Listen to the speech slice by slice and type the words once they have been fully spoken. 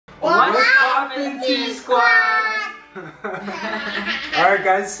Cheese Squad! Alright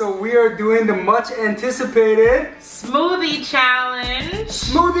guys, so we are doing the much anticipated Smoothie Challenge!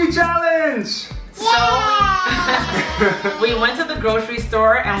 Smoothie Challenge! So, we went to the grocery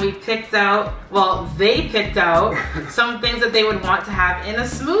store and we picked out, well, they picked out some things that they would want to have in a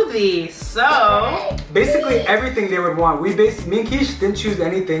smoothie. So, basically everything they would want. Me and Keish didn't choose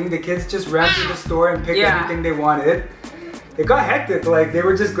anything. The kids just ran to the store and picked everything they wanted. It got hectic, like they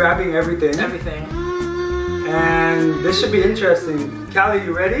were just grabbing everything. And this should be interesting. Callie,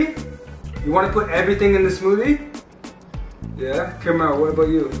 you ready? You want to put everything in the smoothie? Yeah? Kamara, what about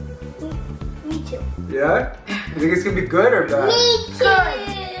you? Me too. Yeah? You think it's gonna be good or bad? Me too.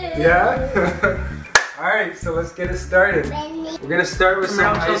 Yeah? Alright, so let's get it started. We're gonna start with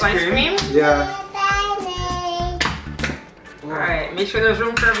some ice cream. Yeah. Alright, make sure there's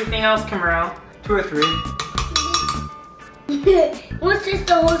room for everything else, Camaro. 2 or 3. What's this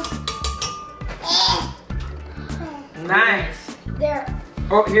those? Nice. There.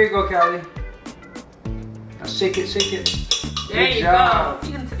 Oh, here you go, Callie. Now shake it, shake it. There you go.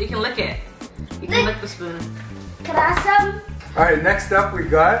 You can lick it. You can lick the spoon. Can I have some? Alright, next up we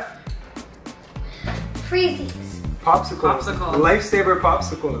got Freezies. Popsicles. Popsicles. Lifesaver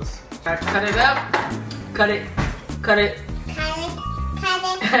popsicles. Cut it up. Cut it. Cut it. Cut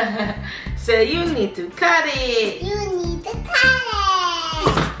it. So you need to cut it. You need to cut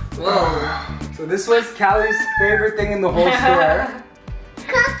it. Whoa. So this was Callie's favorite thing in the whole store.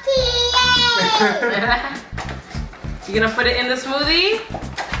 Cookie! You gonna put it in the smoothie?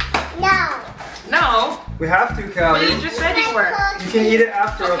 No. No. We have to, Callie. But you just said you were. You can eat it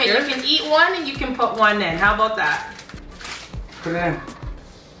after, okay? Okay, you can eat one and you can put one in. How about that? Put it in.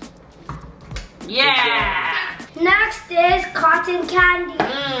 Yeah. Next is cotton candy.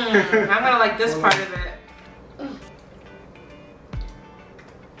 I'm gonna like this part of it.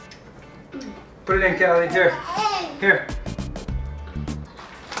 Put it in, Callie. Here. Here.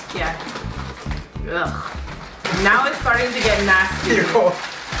 Yeah. Ugh. Now it's starting to get nasty. Yo.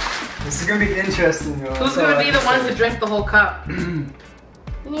 This is gonna be interesting, yo. Who's gonna be the ones to drink the whole cup?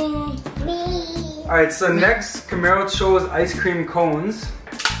 Me. Alright, so next, Camaro chose ice cream cones.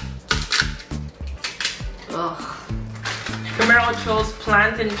 Ugh. Camaro chose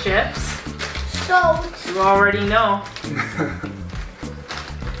plantain chips. So, You already know.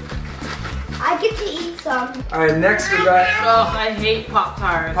 I get to eat some. Alright, next we got Oh, I hate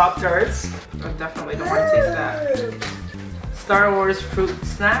Pop-Tarts. Pop-Tarts. I definitely don't want to taste that. Star Wars fruit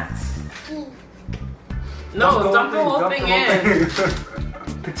snacks. No, dump the whole thing in.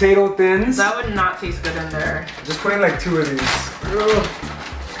 Potato thins. That would not taste good in there. Just putting like 2 of these. Ugh.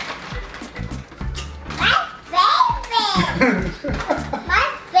 My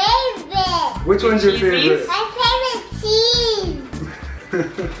favorite. Which one's your Cheesies? favorite? My favorite cheese.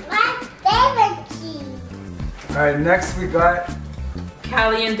 My favorite cheese. Alright, next we got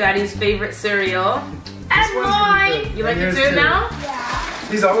Callie and Daddy's favorite cereal. And one's gonna be mine. good. You like And it yours too now? Yeah.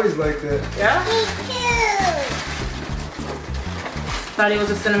 He's always liked it. Yeah? Me too. Thought he was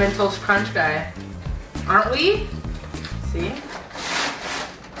a Cinnamon Toast Crunch guy. Aren't we? See?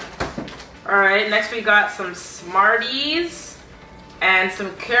 Alright, next we got some Smarties and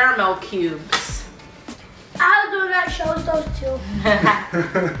some caramel cubes. I'll do that shows those two.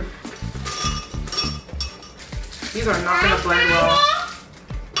 These are not gonna blend well.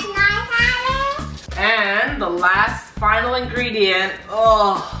 Can I have it? And the last final ingredient.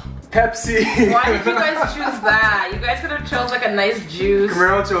 Oh, Pepsi. why did you guys choose that? You guys could have chose like a nice juice.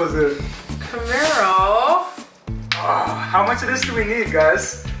 Camaro chose it. Camaro. Oh, how much of this do we need,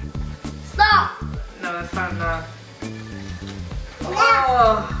 guys? Stop. No, that's not enough. No.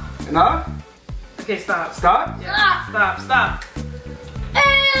 Oh. Enough? Okay, stop. Stop? Yeah, stop.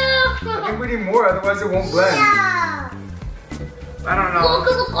 I think we need more, otherwise it won't blend. Yeah. I don't know.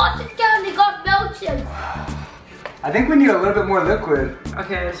 Look at the cotton candy got melted. I think we need a little bit more liquid.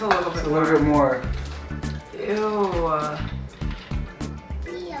 Okay, it's a little bit A little bit more. Ew.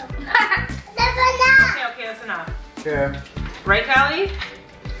 That's enough. Okay, that's enough. Okay. Right, Callie?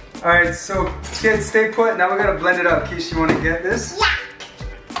 Alright, so kids, stay put. Now we gotta blend it up. Keish, you wanna get this? Yeah.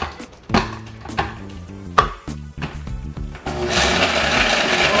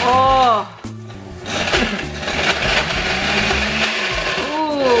 Oh.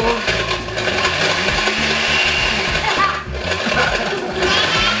 Ooh.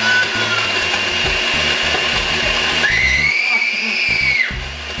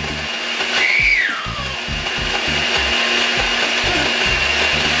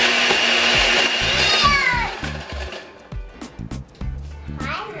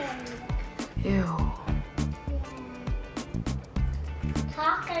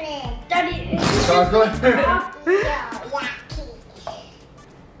 Daddy. Chocolate.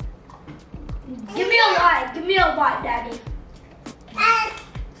 Give me a light. Give me a light, Daddy.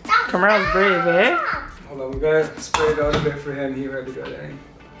 Camaro's brave, eh? Hold on, we gotta spray it out a bit for him. He already got any.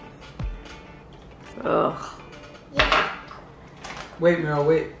 Ugh. Wait, Meryl,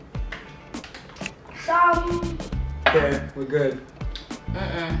 wait. Some. Okay, we're good.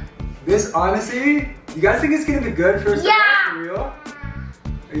 This, honestly, you guys think it's gonna be good first of all, for real?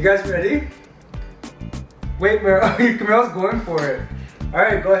 Are you guys ready? Wait, Meryl, Camaro's going for it.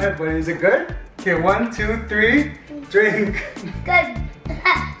 Alright, go ahead, buddy. Is it good? Okay, 1, 2, 3, drink. Good.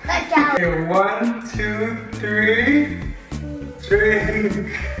 Good job. Okay, 1, 2, 3, drink.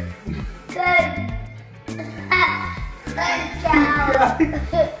 Good. Good job.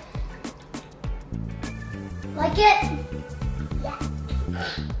 Like it? Yeah.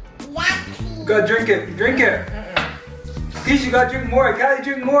 Yucky. Go drink it. Drink it. Peach, you gotta drink more. Callie,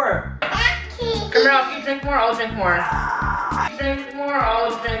 drink more. Yucky. Camaro, if you drink more, I'll drink more. If you drink more,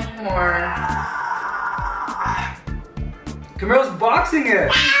 I'll drink more. Camaro's boxing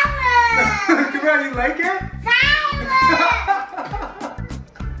it. Sour. Camaro, you like it? Sour.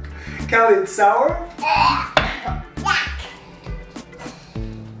 Callie, it's sour? Yuck.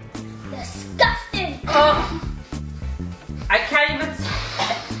 Disgusting. Oh, I can't even.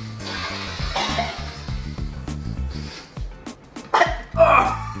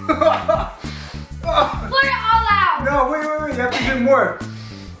 Put it all out. No, wait. You have to drink more.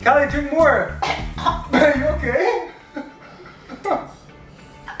 Callie, drink more. Are you okay?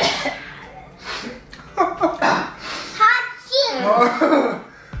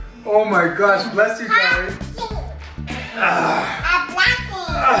 Oh my gosh, bless you, Callie.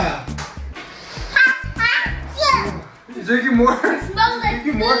 You drinking more? Smells like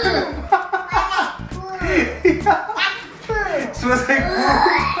Drinking more? Smells like poo.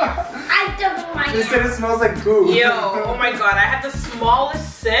 I don't like They said it smells like poo. Yo, oh my god, I had the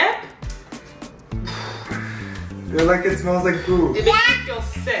smallest sip. They're like it smells like poo. It makes me feel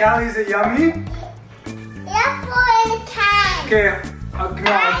sick. Callie, is it yummy? Okay, come on,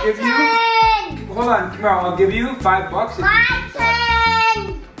 I'll give you. Hold on, come on, I'll give you $5.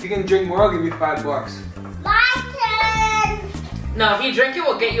 If you can drink more, I'll give you $5. No, if you drink it,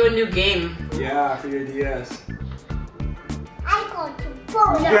 we'll get you a new game. Yeah, for your DS. You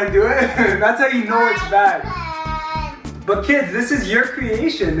My gonna do it? That's how you know it's bad. But kids, this is your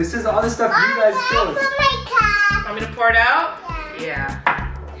creation. This is all the stuff you guys chose. Want me to pour it out? Yeah.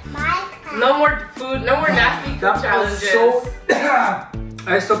 No more food, no more nasty food That was challenges. so.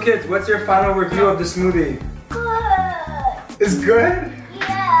 Alright, so kids, what's your final review of the smoothie? It's good?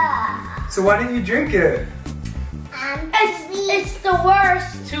 Yeah. So why didn't you drink it? It's the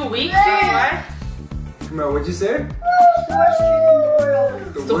worst. 2 weeks? What? Come on, what'd you say?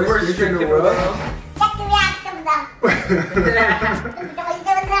 It's the worst drink in the world. The worst drink in the world?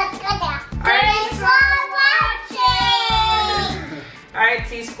 Thanks for watching. Alright,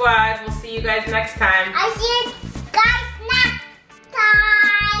 T-Squad, we'll see you guys next time. I see you guys next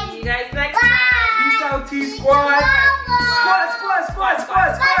time. See you guys next time. Peace out, T-Squad! Squad!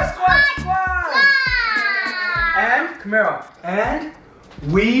 And, Camaro, and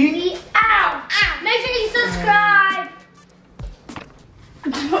we Out. Make sure you subscribe.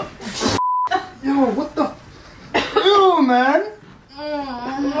 Yo, what the? Ew, man!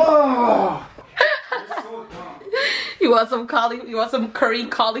 Oh. You want some curry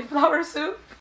cauliflower soup?